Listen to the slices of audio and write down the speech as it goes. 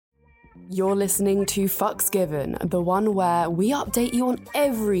You're listening to Fucks Given, the one where we update you on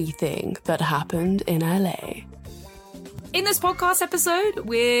everything that happened in LA. In this podcast episode,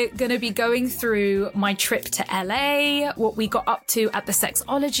 we're going to be going through my trip to LA, what we got up to at the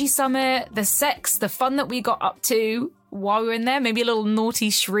Sexology Summit, the fun that we got up to while we were in there, maybe a little naughty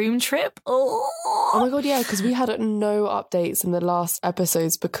shroom trip. Oh my god, yeah, because we had no updates in the last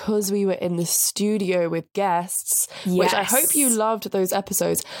episodes because we were in the studio with guests, which I hope you loved those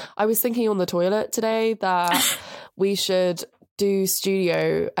episodes. I was thinking on the toilet today that we should do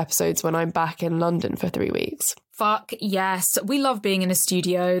studio episodes when I'm back in London for 3 weeks. Fuck yes. We love being in a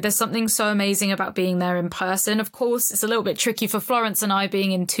studio. There's something so amazing about being there in person. Of course, it's a little bit tricky for Florence and I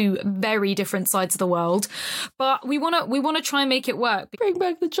being in two very different sides of the world, but we want to try and make it work. Bring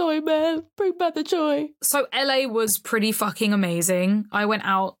back the joy, man. Bring back the joy. So LA was pretty fucking amazing. I went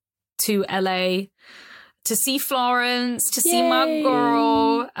out to LA to see Florence, to see my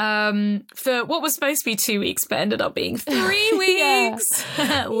girl, for what was supposed to be 2 weeks, but ended up being 3 weeks.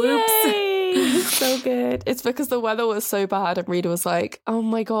 Whoops. So good. It's because the weather was so bad and Rita was like, oh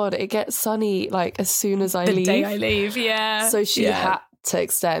my god, it gets sunny like as soon as I leave. The day I leave, yeah. So she had to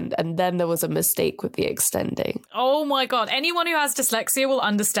extend, and then there was a mistake with the extending. Oh my god, anyone who has dyslexia will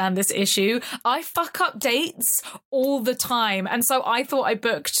understand this issue. I fuck up dates all the time, and so I thought I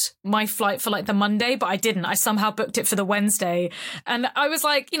booked my flight for like the Monday, but I didn't. I somehow booked it for the Wednesday, and I was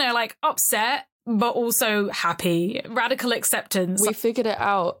like, upset but also happy. Radical acceptance. We figured it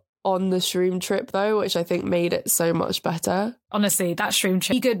out on the shroom trip though, which I think made it so much better. Honestly, that shroom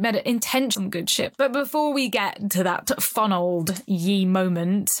trip, good intention, good shit. But before we get to that fun old ye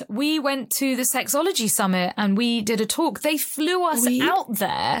moment, we went to the Sexology Summit and we did a talk. They flew us out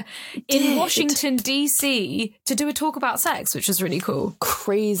there in Washington, D.C. to do a talk about sex, which was really cool.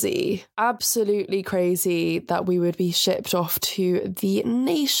 Crazy. Absolutely crazy that we would be shipped off to the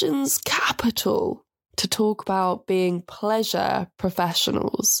nation's capital to talk about being pleasure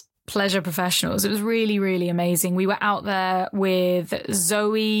professionals. Pleasure professionals. It was really, really amazing. We were out there with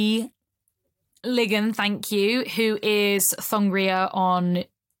Zoe Ligon, thank you, who is Thongria on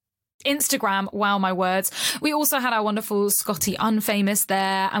Instagram. Wow, my words. We also had our wonderful Scotty Unfamous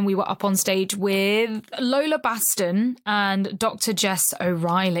there, and we were up on stage with Lola Baston and Dr. Jess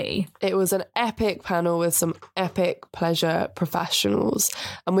O'Reilly. It was an epic panel with some epic pleasure professionals,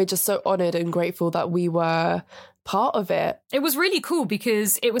 and we're just so honoured and grateful that we were part of it. It was really cool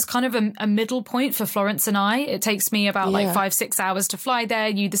because it was kind of a middle point for Florence and I. It takes me about 5-6 hours to fly there,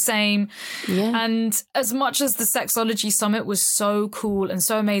 you the same. Yeah. And as much as the Sexology Summit was so cool and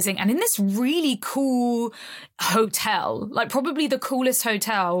so amazing, and in this really cool hotel, like probably the coolest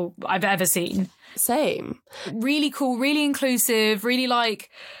hotel I've ever seen. Same. Really cool, really inclusive, really like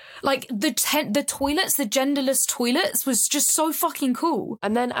the toilets, the genderless toilets was just so fucking cool.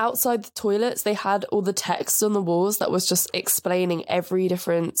 And then outside the toilets, they had all the text on the walls that was just explaining every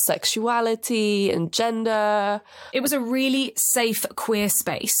different sexuality and gender. It was a really safe queer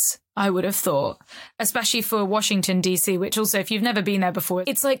space, I would have thought, especially for Washington, D.C., which also, if you've never been there before,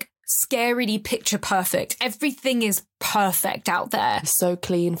 it's like scaredy picture perfect. Everything is perfect out there. So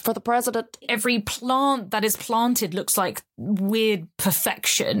clean for the president. Every plant that is planted looks like weird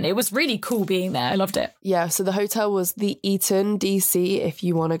perfection. It was really cool being there. I loved it. Yeah, so the hotel was the Eaton, DC. If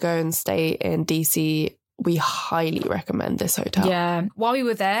you want to go and stay in DC, we highly recommend this hotel. Yeah. While we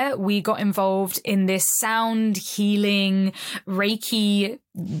were there, we got involved in this sound healing Reiki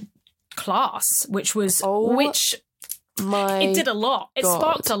class, which was it did a lot. It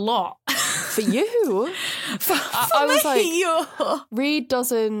sparked a lot. For you? I was like, Reed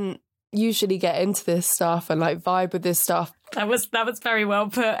doesn't usually get into this stuff and like vibe with this stuff. That was very well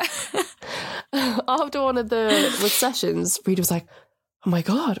put. After one of the sessions, Reed was like, oh my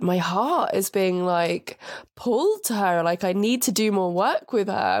God, my heart is being like pulled to her. Like I need to do more work with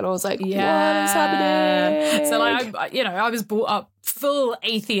her. And I was like, what is happening? So like, I was brought up full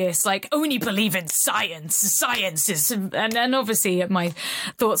atheist, like only believe in science. Science is, and obviously my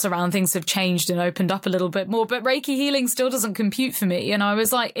thoughts around things have changed and opened up a little bit more, but Reiki healing still doesn't compute for me. And I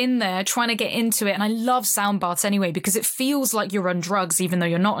was like in there trying to get into it. And I love sound baths anyway, because it feels like you're on drugs, even though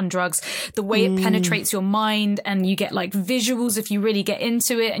you're not on drugs. The way it penetrates your mind and you get like visuals if you really get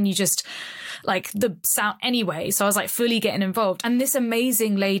into it, and you just like the sound anyway. So I was like fully getting involved. And this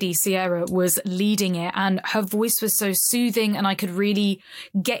amazing lady, Sierra, was leading it, and her voice was so soothing and I could really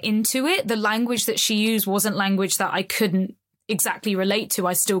get into it. The language that she used wasn't language that I couldn't exactly relate to.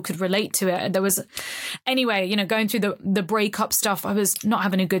 I still could relate to it. There was, anyway, going through the breakup stuff, I was not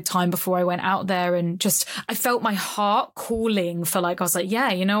having a good time before I went out there, and just, I felt my heart calling for I was like,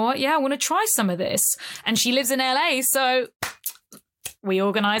 yeah, you know what? Yeah, I want to try some of this. And she lives in LA, so we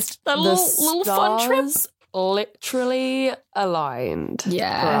organised a little fun trip. Literally aligned.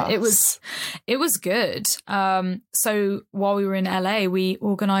 Yeah, it was good. So while we were in LA, we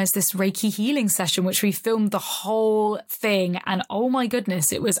organised this Reiki healing session, which we filmed the whole thing, and oh my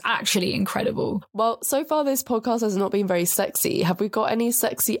goodness, it was actually incredible. Well, so far this podcast has not been very sexy. Have we got any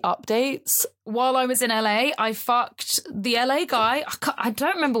sexy updates? While I was in LA, I fucked the LA guy. I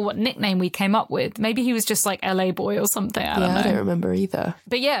don't remember what nickname we came up with. Maybe he was just like LA boy or something. I don't know. I don't remember either.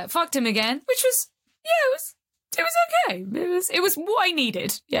 But yeah, fucked him again, which was, it was okay. It was what I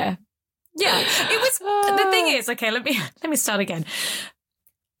needed. Yeah. It was, the thing is, okay, let me start again.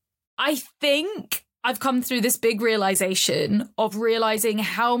 I think I've come through this big realization of realizing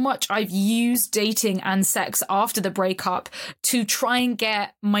how much I've used dating and sex after the breakup to try and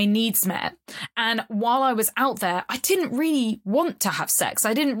get my needs met. And while I was out there, I didn't really want to have sex.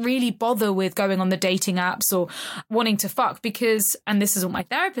 I didn't really bother with going on the dating apps or wanting to fuck because, and this is what my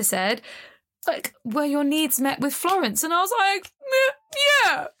therapist said, like, were your needs met with Florence? And I was like,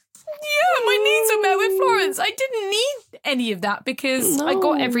 yeah, my needs were met with Florence. I didn't need any of that because I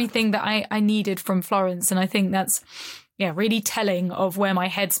got everything that I needed from Florence. And I think that's, really telling of where my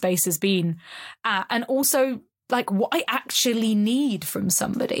headspace has been. And also, like, what I actually need from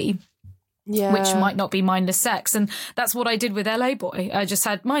somebody. Yeah. Which might not be mindless sex. And that's what I did with LA Boy. I just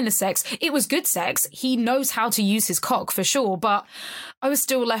had mindless sex. It was good sex. He knows how to use his cock for sure. But I was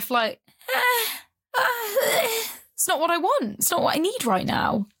still left like, it's not what I want. It's not what I need right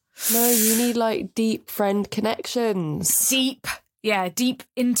now. No, you need like deep friend connections. Deep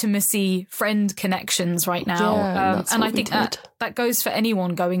intimacy friend connections right now. Yeah, and I think that goes for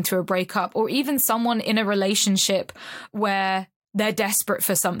anyone going through a breakup or even someone in a relationship where they're desperate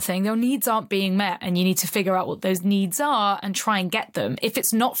for something. Their needs aren't being met and you need to figure out what those needs are and try and get them. If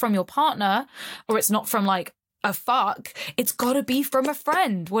it's not from your partner or it's not from like a fuck, it's got to be from a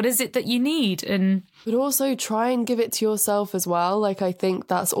friend. What is it that you need? But also try and give it to yourself as well. Like, I think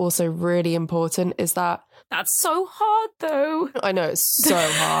that's also really important, is that... That's so hard, though. I know, it's so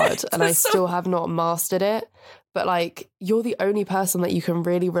hard, and I still have not mastered it. But, like, you're the only person that you can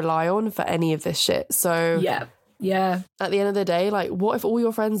really rely on for any of this shit. So... Yeah. At the end of the day, like, what if all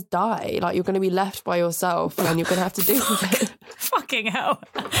your friends die? Like, you're going to be left by yourself and you're going to have to deal with it. Fucking hell.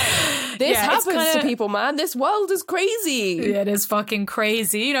 This happens to people, man. This world is crazy. Yeah, it is fucking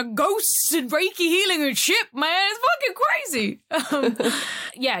crazy. You know, ghosts and Reiki healing and shit, man. It's fucking crazy.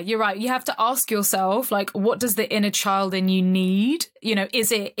 Yeah, you're right. You have to ask yourself, like, what does the inner child in you need? You know,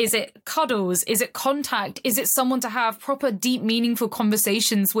 is it cuddles? Is it contact? Is it someone to have proper, deep, meaningful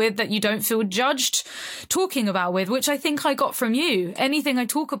conversations with that you don't feel judged talking about with, which I think I got from you. Anything I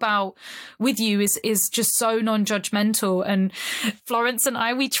talk about with you is just so non-judgmental. And Florence and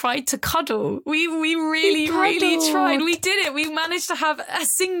I, we tried to cuddle. We really tried. We did it. We managed to have a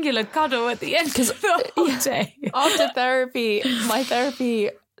singular cuddle at the end of the whole day. After therapy, my therapy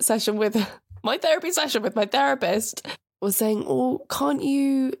session with my therapist was saying, oh, can't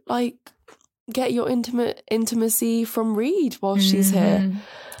you like get your intimacy from Reed while she's here?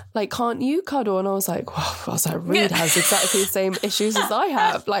 Like, can't you cuddle? And I was like, Reed has exactly the same issues as I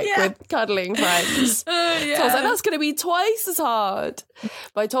have, like with cuddling friends. So I was like, that's going to be twice as hard.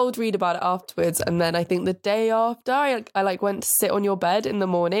 But I told Reed about it afterwards. And then I think the day after, I like went to sit on your bed in the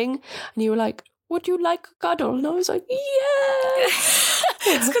morning and you were like, would you like a cuddle? And I was like, yeah.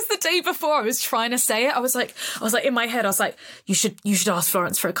 It's because the day before I was trying to say it. I was like in my head, I was like, you should ask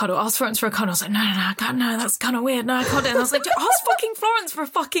Florence for a cuddle. Ask Florence for a cuddle. I was like, no, that's kind of weird. No, I can't do it. And I was like, ask fucking Florence for a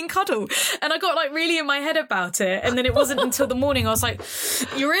fucking cuddle. And I got like really in my head about it. And then it wasn't until the morning I was like,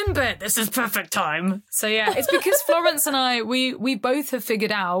 you're in bed. This is perfect time. So yeah, it's because Florence and I, we both have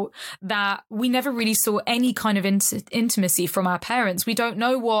figured out that we never really saw any kind of intimacy from our parents. We don't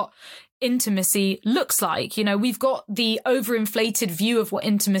know what intimacy looks like. You know, we've got the overinflated view of what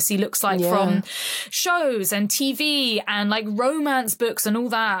intimacy looks like from shows and TV and like romance books and all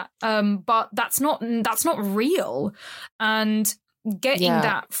that. But that's not real. And getting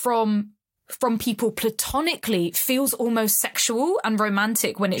that from people platonically feels almost sexual and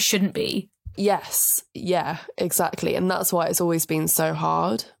romantic when it shouldn't be. Yes. Yeah, exactly. And that's why it's always been so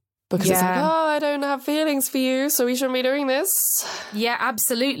hard. Because it's like, I don't have feelings for you, so we shouldn't be doing this. Yeah,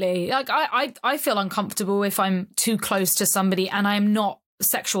 absolutely. Like, I feel uncomfortable if I'm too close to somebody and I'm not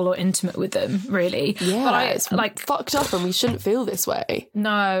sexual or intimate with them, really. Yeah, but it's like fucked up, and we shouldn't feel this way.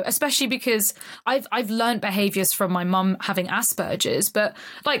 No, especially because I've learned behaviors from my mum having Asperger's, but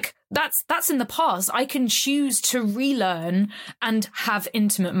like that's in the past. I can choose to relearn and have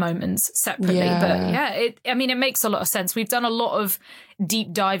intimate moments separately. Yeah. But yeah, it makes a lot of sense. We've done a lot of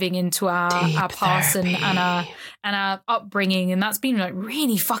deep diving into our past and our upbringing, and that's been like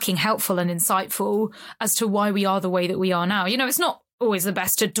really fucking helpful and insightful as to why we are the way that we are now. You know, it's not always the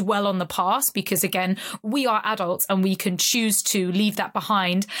best to dwell on the past because, again, we are adults and we can choose to leave that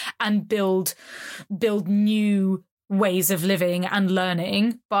behind and build new ways of living and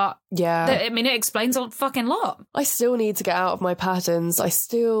learning. But yeah, it explains a fucking lot. I still need to get out of my patterns. I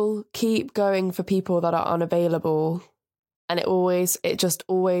still keep going for people that are unavailable. And it just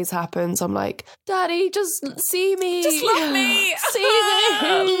always happens. I'm like, Daddy, just see me. Just love me. See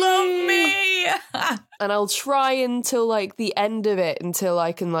me. Love me. And I'll try until like the end of it, until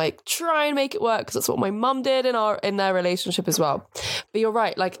I can like try and make it work, because that's what my mum did in their relationship as well. But you're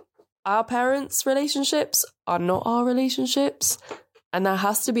right, like our parents' relationships are not our relationships. And there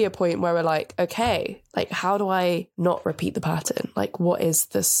has to be a point where we're like, okay, like how do I not repeat the pattern? Like what is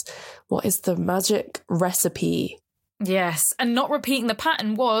this? What is the magic recipe? Yes, and not repeating the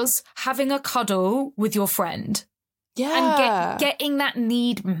pattern was having a cuddle with your friend. Yeah. And getting that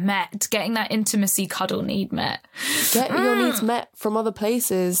need met, getting that intimacy cuddle need met. Getting your needs met from other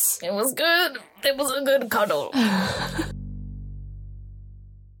places. It was good. It was a good cuddle.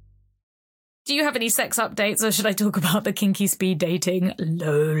 Do you have any sex updates, or should I talk about the kinky speed dating?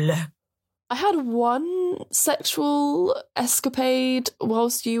 LOL. I had one sexual escapade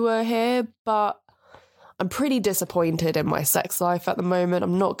whilst you were here, but I'm pretty disappointed in my sex life at the moment.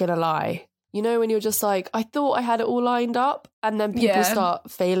 I'm not going to lie. You know, when you're just like, I thought I had it all lined up, and then people start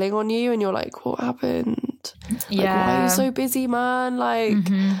failing on you and you're like, what happened? Yeah. Like, why are you so busy, man? Like,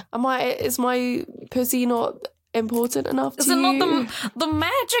 is my pussy not important enough to you? Is it not the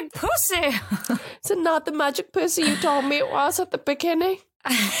magic pussy? Is it not the magic pussy you told me it was at the beginning?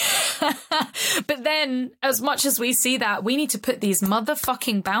 But then, as much as we see that, we need to put these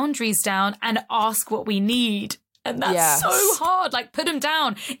motherfucking boundaries down and ask what we need. And that's so hard. Like, put them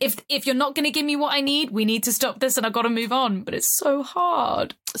down. If you're not going to give me what I need, we need to stop this and I've got to move on. But it's so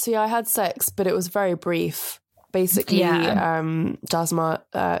hard. See, I had sex, but it was very brief. Basically, Jasma,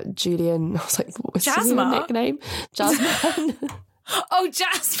 Julian, I was like, what was his nickname? Jasmine. Oh,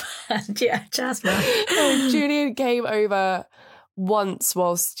 Jasmine. Yeah, Jasmine. Julian came over once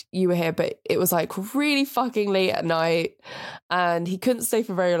whilst you were here, but it was like really fucking late at night and he couldn't stay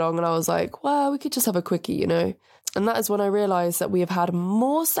for very long, and I was like, well, we could just have a quickie, you know. And that is when I realised that we have had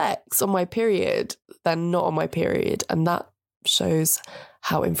more sex on my period than not on my period, and that shows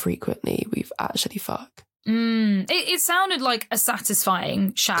how infrequently we've actually fucked. It sounded like a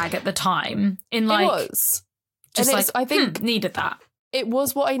satisfying shag at the time. It was just and like I think needed that. It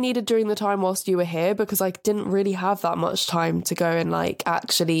was what I needed during the time whilst you were here, because I didn't really have that much time to go and like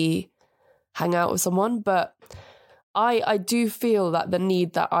actually hang out with someone. But I do feel that the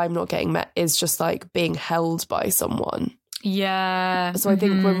need that I'm not getting met is just like being held by someone. Yeah. So I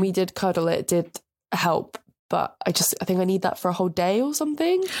think when we did cuddle, it did help. But I think I need that for a whole day or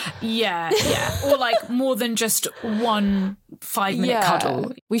something. Yeah. Or like more than just 1 5-minute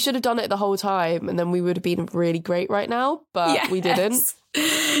cuddle. We should have done it the whole time and then we would have been really great right now, but we didn't.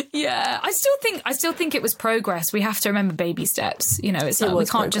 Yeah. I still think it was progress. We have to remember baby steps. You know, it's like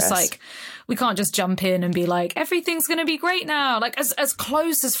we can't just jump in and be like, everything's going to be great now. Like as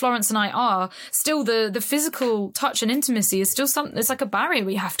close as Florence and I are, still the physical touch and intimacy is still something. It's like a barrier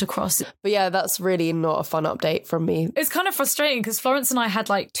we have to cross. But yeah, that's really not a fun update from me. It's kind of frustrating because Florence and I had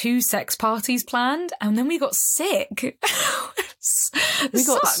like 2 sex parties planned and then we got sick. We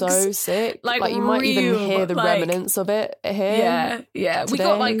got so sick. Like you might even hear the remnants of it here. Yeah. Today. We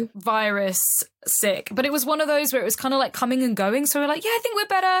got like virus sick, but it was one of those where it was kind of like coming and going. So we're like, yeah, I think we're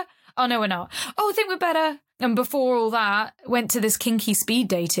better. Oh, no, we're not. Oh, I think we're better. And before all that, went to this kinky speed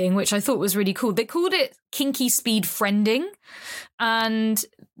dating, which I thought was really cool. They called it kinky speed friending. And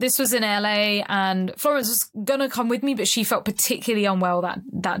this was in LA and Florence was going to come with me, but she felt particularly unwell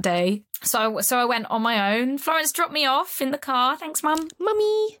that day. So I went on my own. Florence dropped me off in the car. Thanks, Mum.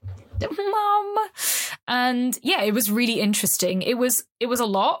 Mummy. Mum. And yeah, it was really interesting. It was a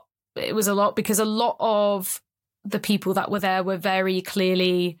lot. It was a lot because a lot of the people that were there were very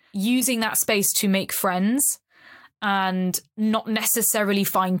clearly using that space to make friends. and not necessarily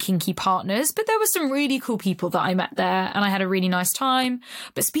find kinky partners, but there were some really cool people that I met there and I had a really nice time.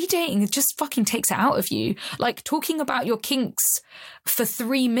 But speed dating, it just fucking takes it out of you. Like talking about your kinks for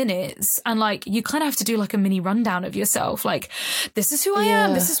 3 minutes and like you kind of have to do like a mini rundown of yourself. Like, this is who I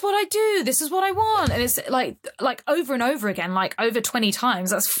am, this is what I do, this is what I want. And it's like over and over again, like over 20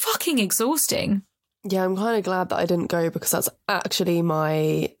 times. That's fucking exhausting. Yeah, I'm kind of glad that I didn't go because that's actually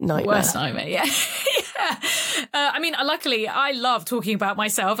my nightmare. Worst nightmare, yeah. I mean, luckily, I love talking about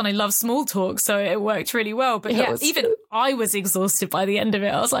myself and I love small talk, so it worked really well. But even I was exhausted by the end of it.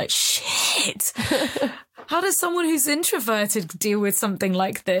 I was like, shit. How does someone who's introverted deal with something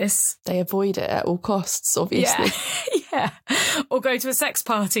like this? They avoid it at all costs, obviously. Yeah. Or go to a sex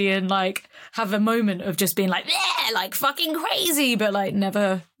party and like have a moment of just being like fucking crazy, but like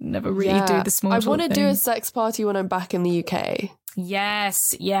never really do the small talk. I want to do a sex party when I'm back in the UK.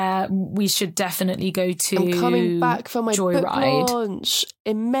 Yes, yeah, we should definitely go to. I'm coming back for my book Joyride launch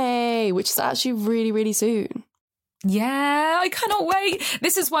in May, which is actually really, really soon. Yeah, I cannot wait.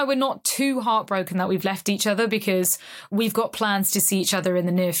 This is why we're not too heartbroken that we've left each other, because we've got plans to see each other in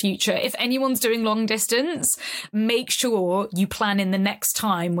the near future. If anyone's doing long distance, make sure you plan in the next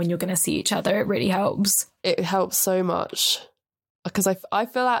time when you're going to see each other. It really helps. It helps so much. Because I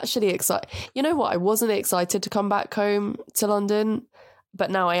feel actually excited. You know what? I wasn't excited to come back home to London, but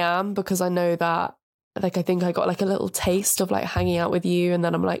now I am, because I know that, like, I think I got like a little taste of like hanging out with you, and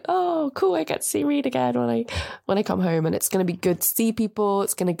then I'm like, oh, cool, I get to see Reed again when I come home, and it's going to be good to see people.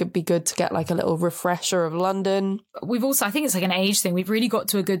 It's going to be good to get like a little refresher of London. We've also, I think it's like an age thing. We've really got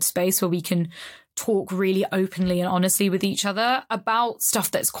to a good space where we can talk really openly and honestly with each other about stuff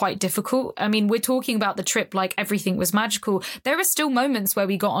that's quite difficult. I mean, we're talking about the trip like everything was magical. There are still moments where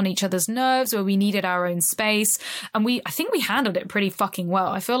we got on each other's nerves, where we needed our own space, and I think we handled it pretty fucking well.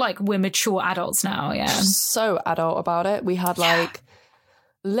 I feel like we're mature adults now. Yeah, so adult about it. We had like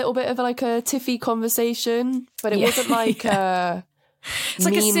a little bit of like a tiffy conversation, but it wasn't like a it's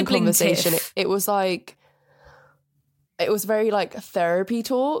like a sibling conversation. Tiff. It was like, it was very like therapy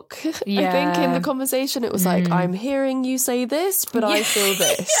talk. I think in the conversation it was like, I'm hearing you say this, but I feel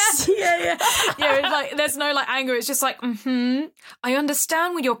this. Yeah. It's like there's no like anger. It's just like, I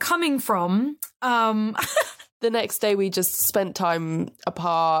understand where you're coming from. The next day we just spent time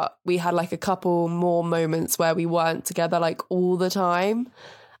apart. We had like a couple more moments where we weren't together like all the time,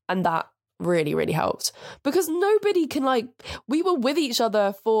 and that really, really helped, because nobody can like, we were with each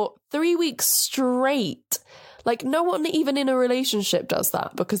other for 3 weeks straight. Like, no one even in a relationship does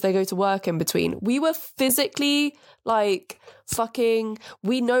that, because they go to work in between. We were physically, like, fucking...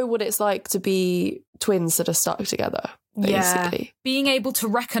 We know what it's like to be twins that are stuck together, basically. Yeah. Being able to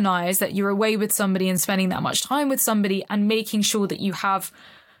recognise that you're away with somebody and spending that much time with somebody, and making sure that you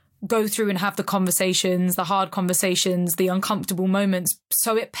go through and have the conversations, the hard conversations, the uncomfortable moments,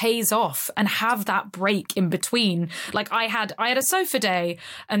 so it pays off, and have that break in between. Like I had a sofa day,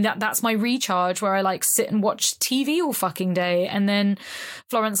 and that's my recharge, where I like sit and watch TV all fucking day, and then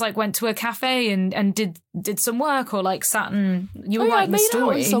Florence like went to a cafe and did some work, or like sat and you were writing the story.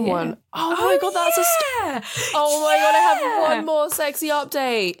 Out with someone. Yeah. Oh my god, that's oh my god, I have one more sexy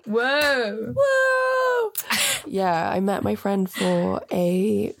update. Whoa. Yeah, I met my friend for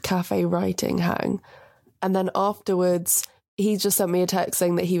a cafe writing hang, and then afterwards he just sent me a text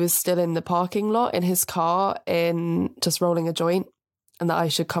saying that he was still in the parking lot in his car, in just rolling a joint, and that I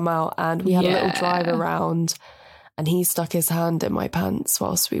should come out. And we had a little drive around, and he stuck his hand in my pants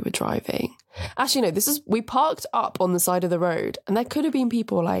whilst we were driving. Actually, no, we parked up on the side of the road, and there could have been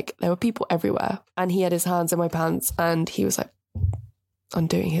people, like, there were people everywhere, and he had his hands in my pants, and he was like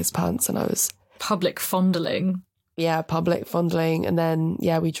undoing his pants, and I was... Public fondling. Yeah, public fondling. And then,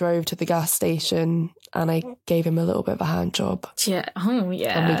 we drove to the gas station, and I gave him a little bit of a hand job. Yeah. Oh,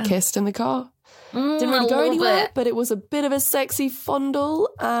 yeah. And we kissed in the car. Didn't really go anywhere, but it was a bit of a sexy fondle.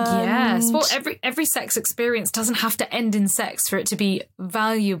 And... Yes. Well, every sex experience doesn't have to end in sex for it to be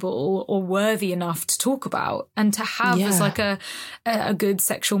valuable or worthy enough to talk about and to have as like a good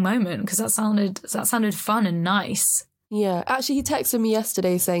sexual moment, because that sounded fun and nice. Yeah, actually, he texted me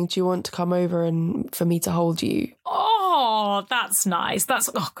yesterday saying, do you want to come over and for me to hold you? Oh, that's nice. That's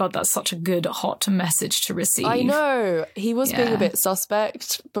such a good hot message to receive. I know. He was being a bit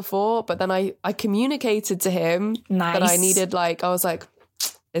suspect before, but then I communicated to him that I needed, like, I was like,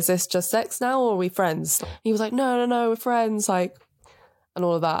 is this just sex now, or are we friends? He was like, no, we're friends, like, and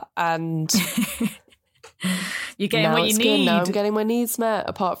all of that. And... You're getting now what it's you good. need. Now I'm getting my needs met.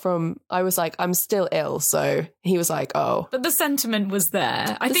 Apart from, I was like, I'm still ill. So he was like, oh. But the sentiment was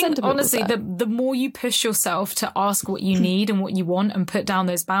there. I think, honestly, the more you push yourself to ask what you need and what you want and put down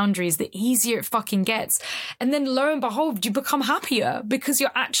those boundaries, the easier it fucking gets. And then lo and behold, you become happier because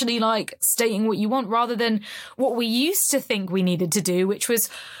you're actually like stating what you want rather than what we used to think we needed to do, which was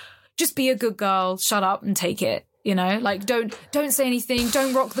just be a good girl, shut up and take it. You know, like don't say anything,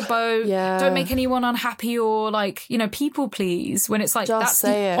 don't rock the boat, don't make anyone unhappy or like, you know, people please. When it's like that's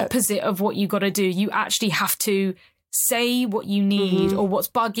the opposite of what you got to do. You actually have to say what you need or what's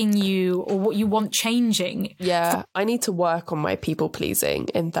bugging you or what you want changing. Yeah, I need to work on my people pleasing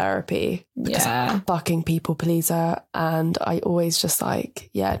in therapy because I'm a fucking people pleaser and I always just like,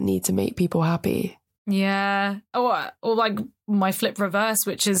 need to make people happy. Yeah. Or like my flip reverse,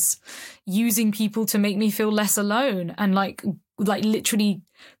 which is using people to make me feel less alone and like literally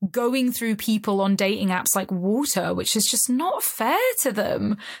going through people on dating apps like water, which is just not fair to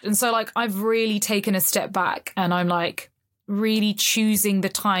them. And so like I've really taken a step back and I'm like really choosing the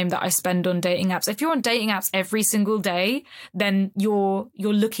time that I spend on dating apps. If you're on dating apps every single day, then you're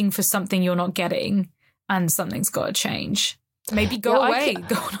looking for something you're not getting and something's got to change. Maybe go away,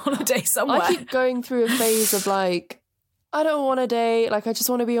 go on holiday somewhere. I keep going through a phase of like, I don't want to date, like I just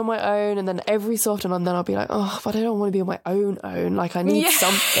want to be on my own, and then every so often and then I'll be like, oh, but I don't want to be on my own, like I need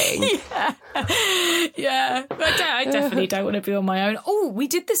something. But I definitely don't want to be on my own. Oh, we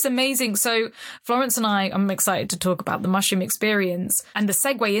did this amazing. So Florence and I'm excited to talk about the mushroom experience. And the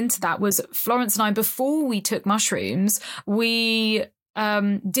segue into that was Florence and I, before we took mushrooms, we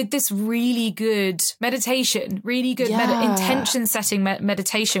did this really good meditation, intention setting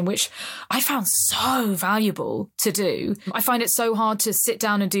meditation, which I found so valuable to do. I find it so hard to sit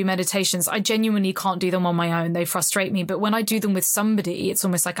down and do meditations. I genuinely can't do them on my own. They frustrate me. But when I do them with somebody, it's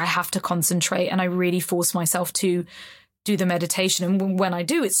almost like I have to concentrate and I really force myself to do the meditation. And when I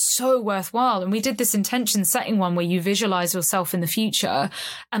do, it's so worthwhile. And we did this intention setting one where you visualize yourself in the future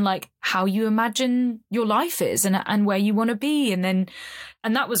and like how you imagine your life is and where you want to be. And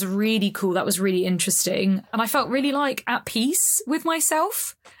that was really cool. That was really interesting. And I felt really like at peace with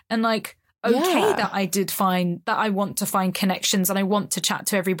myself and like, okay, that I did find that I want to find connections and I want to chat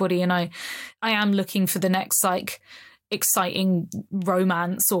to everybody. And I am looking for the next like exciting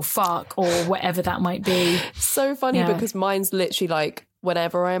romance or fuck or whatever that might be. So funny because mine's literally like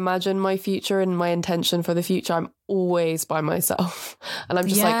whenever I imagine my future and my intention for the future, I'm always by myself. And I'm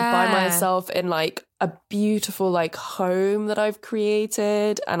just like by myself in like a beautiful like home that I've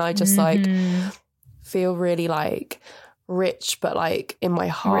created. And I just like feel really like rich, but like in my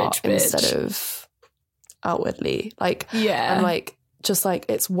heart instead of outwardly. Like, I'm like, just like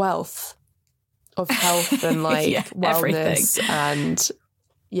it's wealth of health and like wellness everything. And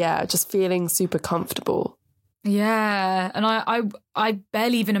just feeling super comfortable. And I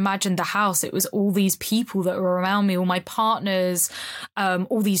barely even imagined the house. It was all these people that were around me, all my partners,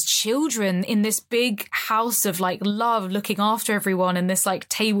 all these children in this big house of like love, looking after everyone in this like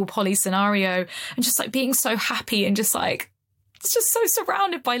table poly scenario and just like being so happy and just like it's just so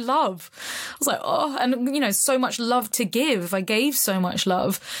surrounded by love. I was like, oh, and, you know, so much love to give. I gave so much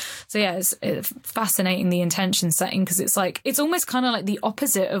love. So, yeah, it's fascinating, the intention setting, because it's like, it's almost kind of like the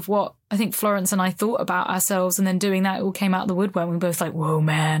opposite of what I think Florence and I thought about ourselves. And then doing that, it all came out of the woodwork. We were both like, whoa,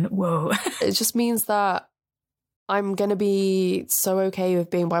 man, whoa. It just means that I'm going to be so okay with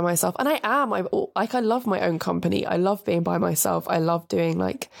being by myself. And I am. I love my own company. I love being by myself. I love doing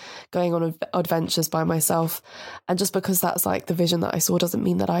like going on adventures by myself. And just because that's like the vision that I saw doesn't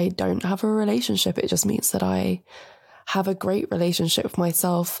mean that I don't have a relationship. It just means that I have a great relationship with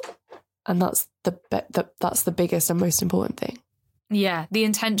myself. And that's the biggest and most important thing. Yeah, the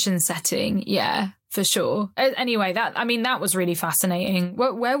intention setting. Yeah. For sure. Anyway, that was really fascinating.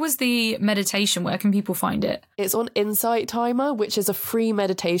 Where was the meditation? Where can people find it? It's on Insight Timer, which is a free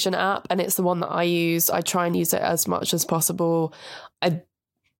meditation app, and it's the one that I use. I try and use it as much as possible. I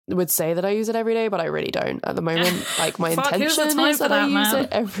would say that I use it every day, but I really don't at the moment. Like my intention is that I use it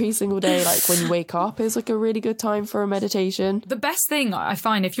every single day. Like when you wake up is like a really good time for a meditation. The best thing I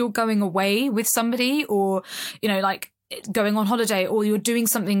find if you're going away with somebody or, you know, like going on holiday or you're doing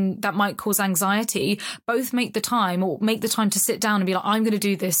something that might cause anxiety, both make the time to sit down and be like, I'm going to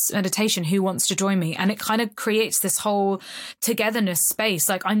do this meditation. Who wants to join me? And it kind of creates this whole togetherness space.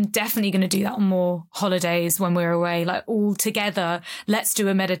 Like I'm definitely going to do that on more holidays when we're away, like all together. Let's do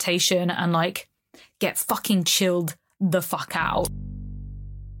a meditation and like get fucking chilled the fuck out.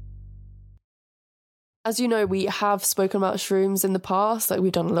 as you know, we have spoken about shrooms in the past. Like,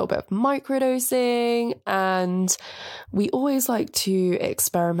 we've done a little bit of microdosing, and we always like to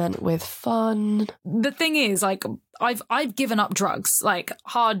experiment with fun. The thing is, like, I've given up drugs, like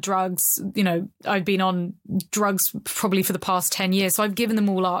hard drugs. You know, I've been on drugs probably for the past 10 years. So I've given them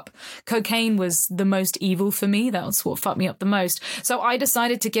all up. Cocaine was the most evil for me. That was what fucked me up the most. So I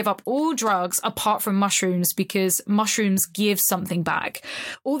decided to give up all drugs apart from mushrooms, because mushrooms give something back.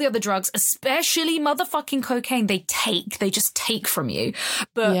 All the other drugs, especially motherfucking cocaine, they just take from you.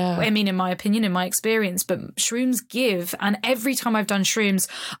 But I mean, in my opinion, in my experience, but shrooms give. And every time I've done shrooms,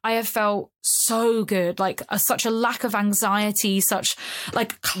 I have felt so good, like such a lack of anxiety, such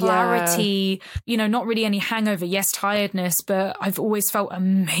like clarity, you know, not really any hangover, yes, tiredness, but I've always felt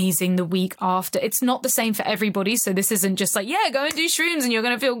amazing the week after. It's not the same for everybody, so this isn't just like, yeah, go and do shrooms and you're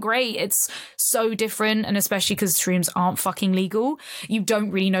gonna feel great. It's so different, and especially because shrooms aren't fucking legal, you don't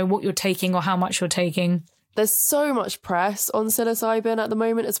really know what you're taking or how much you're taking. There's so much press on psilocybin at the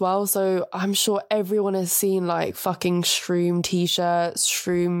moment as well. So I'm sure everyone has seen like fucking shroom t-shirts,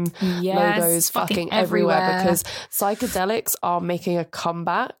 shroom logos fucking everywhere, because psychedelics are making a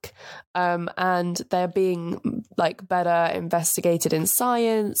comeback. And they're being like better investigated in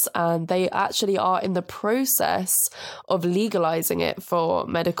science, and they actually are in the process of legalizing it for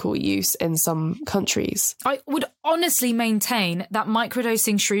medical use in some countries. I would honestly maintain that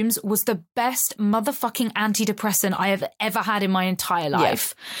microdosing shrooms was the best motherfucking antidepressant I have ever had in my entire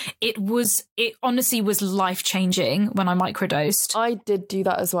life. Yeah. It honestly was life-changing when I microdosed. I did do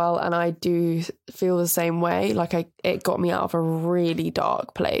that as well, and I do feel the same way. Like it got me out of a really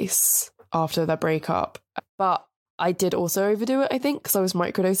dark place after their breakup. But I did also overdo it, I think, because I was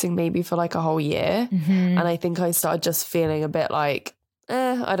microdosing maybe for like a whole year. Mm-hmm. And I think I started just feeling a bit like,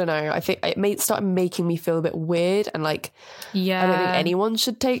 I don't know. I think it started making me feel a bit weird, and like, I don't think anyone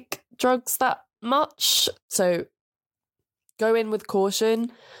should take drugs that much. So go in with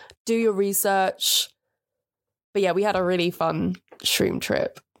caution, do your research. But yeah, we had a really fun shroom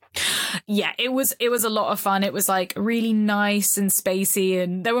trip. Yeah, it was a lot of fun. It was like really nice and spacey,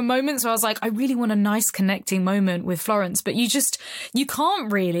 and there were moments where I was like, I really want a nice connecting moment with Florence, but you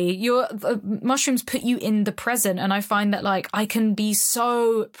can't really. Mushrooms put you in the present, and I find that like I can be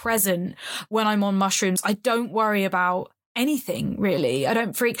so present when I'm on mushrooms. I don't worry about anything really. I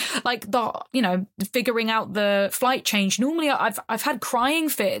don't freak like the, you know, figuring out the flight change. Normally I've had crying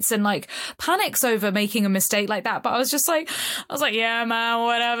fits and like panics over making a mistake like that, but I was like, yeah, man,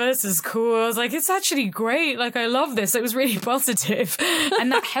 whatever, this is cool. I was like, it's actually great, like I love this. It was really positive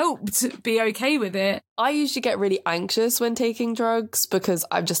and that helped be okay with it. I usually get really anxious when taking drugs because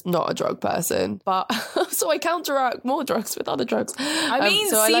I'm just not a drug person, but so I counteract more drugs with other drugs. I mean,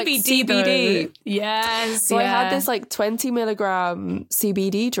 so CBD, I like CBD. Yes. So I had this like 20 milligram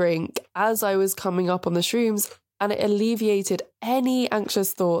CBD drink as I was coming up on the shrooms, and it alleviated any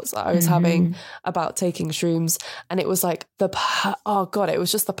anxious thoughts that I was having about taking shrooms. And it was like it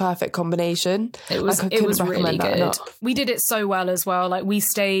was just the perfect combination. It was really good. We did it so well as well. Like we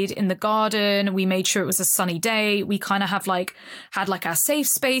stayed in the garden. We made sure it was a sunny day. We kind of had our safe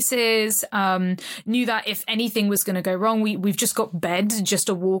spaces. Knew that if anything was going to go wrong, we've just got bed just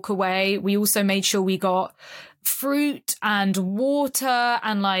a walk away. We also made sure we got fruit and water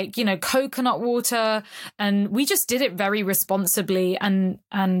and like, you know, coconut water, and we just did it very responsibly. And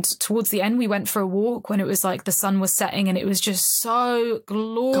towards the end we went for a walk when it was like the sun was setting, and it was just so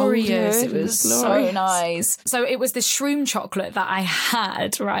glorious. It was so nice. So it was the shroom chocolate that I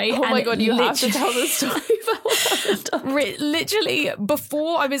had, right? Oh my god, you have to tell the story about what literally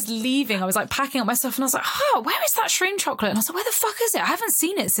before I was leaving, I was like packing up my stuff, and I was like, where is that shroom chocolate? And I was like, where the fuck is it? I haven't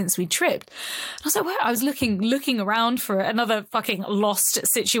seen it since we tripped. And I was like, where? I was looking around for another fucking lost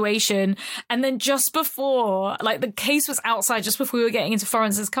situation, and then just before, like the case was outside, just before we were getting into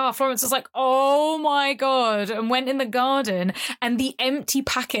Florence's car, Florence was like, oh my god, and went in the garden, and the empty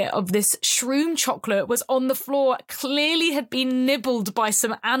packet of this shroom chocolate was on the floor, clearly had been nibbled by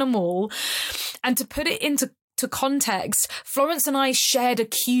some animal. And to put it into context, Florence and I shared a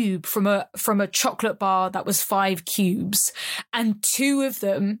cube from a chocolate bar that was 5 cubes, and 2 of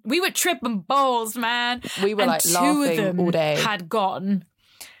them, we were tripping balls, man. We were like laughing all day. Had gone.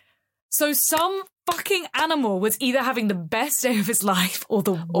 So some fucking animal was either having the best day of his life or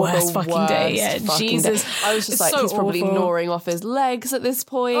the worst fucking day. Yeah, Jesus. Day. I was just like, so he's probably gnawing off his legs at this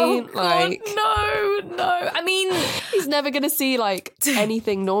point. Oh, like, God, no. I mean, he's never going to see like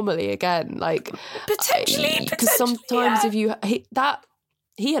anything normally again. Like potentially, because sometimes if you hit that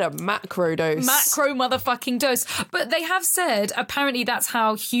He had a macro dose. Macro motherfucking dose. But they have said, apparently that's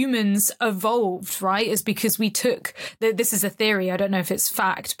how humans evolved, right? Is because we took, this is a theory, I don't know if it's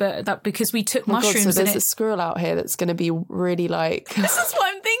fact, but that because we took mushrooms. God, so there's a squirrel out here that's going to be really like... This is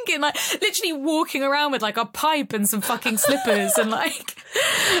what I'm thinking, like literally walking around with like a pipe and some fucking slippers and like...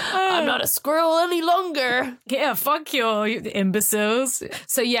 I'm not a squirrel any longer. Yeah, fuck you imbeciles.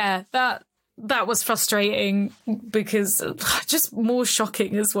 So yeah, that was frustrating because just more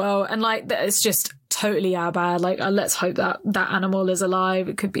shocking as well. And like, it's just totally our bad. Like, let's hope that animal is alive.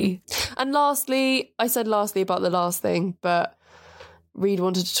 It could be. And lastly, I said lastly about the last thing, but Reed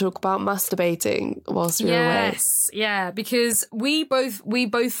wanted to talk about masturbating whilst we were away. Yes, yeah, because we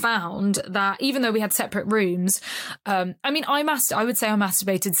both found that even though we had separate rooms, I mean, I would say I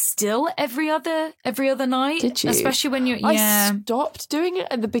masturbated still every other night. Did you? Especially when you're, I stopped doing it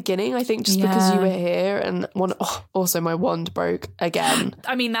at the beginning, I think, just because you were here, and also my wand broke again.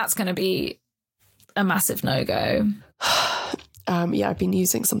 I mean, that's going to be a massive no-go. Yeah, I've been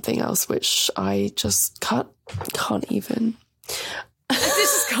using something else, which I just can't even...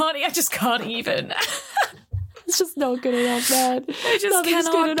 I just can't even. It's just not good enough, man. Nothing's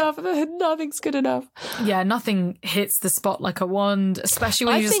good enough. Nothing's good enough. Yeah, nothing hits the spot like a wand, especially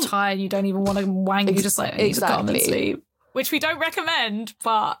when you're just tired and you don't even want to wank. You're just like, I need to come and sleep. Which we don't recommend,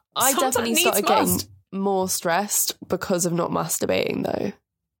 but I definitely started getting more stressed because of not masturbating, though.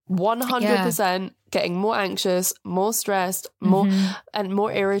 100% getting more anxious, more stressed, and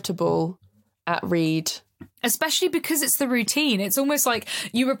more irritable at Reed. Especially because it's the routine. It's almost like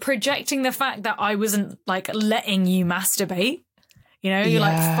you were projecting the fact that I wasn't like letting you masturbate. You know, you're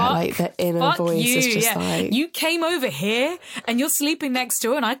like, fuck, like the inner voice you. is just like, you came over here and you're sleeping next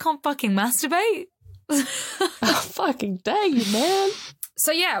door and I can't fucking masturbate. Oh, fucking dare you, man.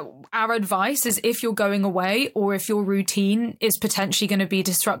 So yeah, our advice is if you're going away or if your routine is potentially going to be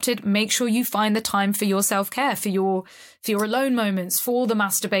disrupted, make sure you find the time for your self-care, for your alone moments, for the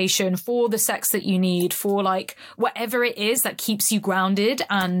masturbation, for the sex that you need, for like whatever it is that keeps you grounded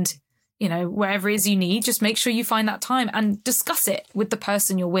and, you know, wherever it is you need, just make sure you find that time and discuss it with the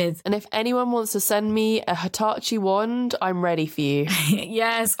person you're with. And if anyone wants to send me a Hitachi wand, I'm ready for you.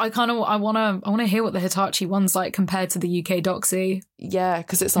 Yes, I want to hear what the Hitachi wand's like compared to the UK Doxy. Yeah,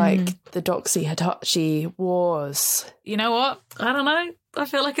 because it's like the Doxy Hitachi wars. You know what? I don't know. I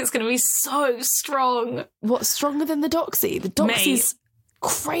feel like it's going to be so strong. What's stronger than the Doxy? The Doxy's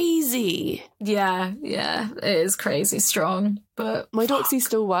crazy. Yeah, it is crazy strong. But my Doxy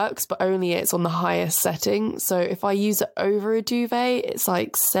still works, but only it's on the highest setting. So if I use it over a duvet, it's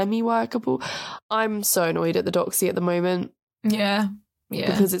like semi-workable. I'm so annoyed at the Doxy at the moment. Yeah.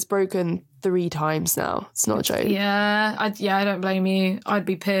 Because it's broken 3 times now. It's not a joke. Yeah, I don't blame you. I'd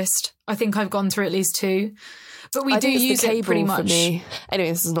be pissed. I think I've gone through at least 2. But we do use it pretty much. For me. Anyway,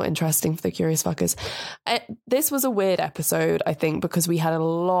 this is not interesting for the curious fuckers. This was a weird episode, I think, because we had a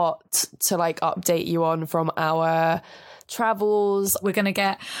lot to like update you on from our travels. We're going to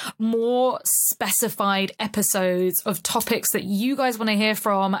get more specified episodes of topics that you guys want to hear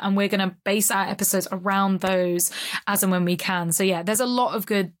from, and we're going to base our episodes around those as and when we can. So yeah, there's a lot of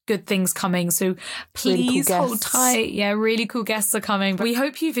good things coming. So please hold tight. Yeah, really cool guests are coming. We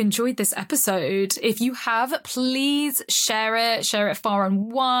hope you've enjoyed this episode. If you have, please share it far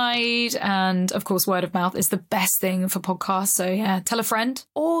and wide. And of course, word of mouth is the best thing for podcasts. So yeah, tell a friend.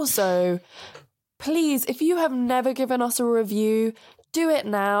 Also, please, if you have never given us a review, do it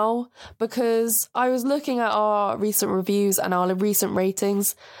now, because I was looking at our recent reviews and our recent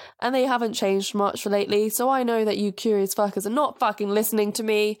ratings and they haven't changed much lately. So I know that you curious fuckers are not fucking listening to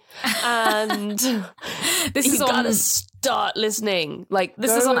me, and this is gotta start listening. Like,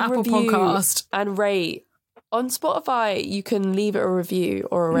 this is on Apple Podcast and rate. On Spotify, you can leave it a review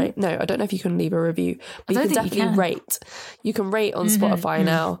or a rate. No, I don't know if you can leave a review, but you can definitely rate. You can rate on Spotify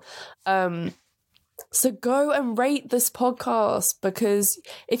now. So go and rate this podcast, because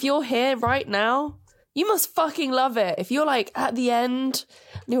if you're here right now, you must fucking love it. If you're like at the end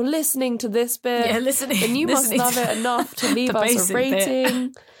and you're listening to this bit, then you must love it enough to leave us a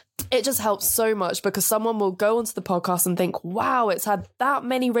rating. It just helps so much, because someone will go onto the podcast and think, wow, it's had that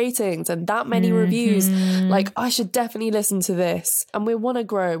many ratings and that many reviews. Like, I should definitely listen to this. And we want to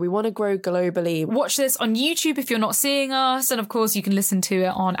grow. We want to grow globally. Watch this on YouTube if you're not seeing us. And of course, you can listen to it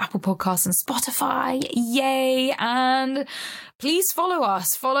on Apple Podcasts and Spotify. Yay. And please follow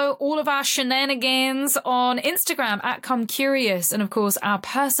us. Follow all of our shenanigans on Instagram at Come Curious. And of course, our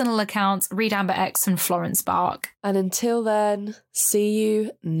personal accounts, Reed Amber X and Florence Bark. And until then, see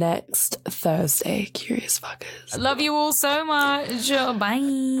you next Thursday, curious fuckers. Love you all so much. Bye. Bye.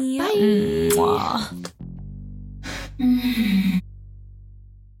 Mwah.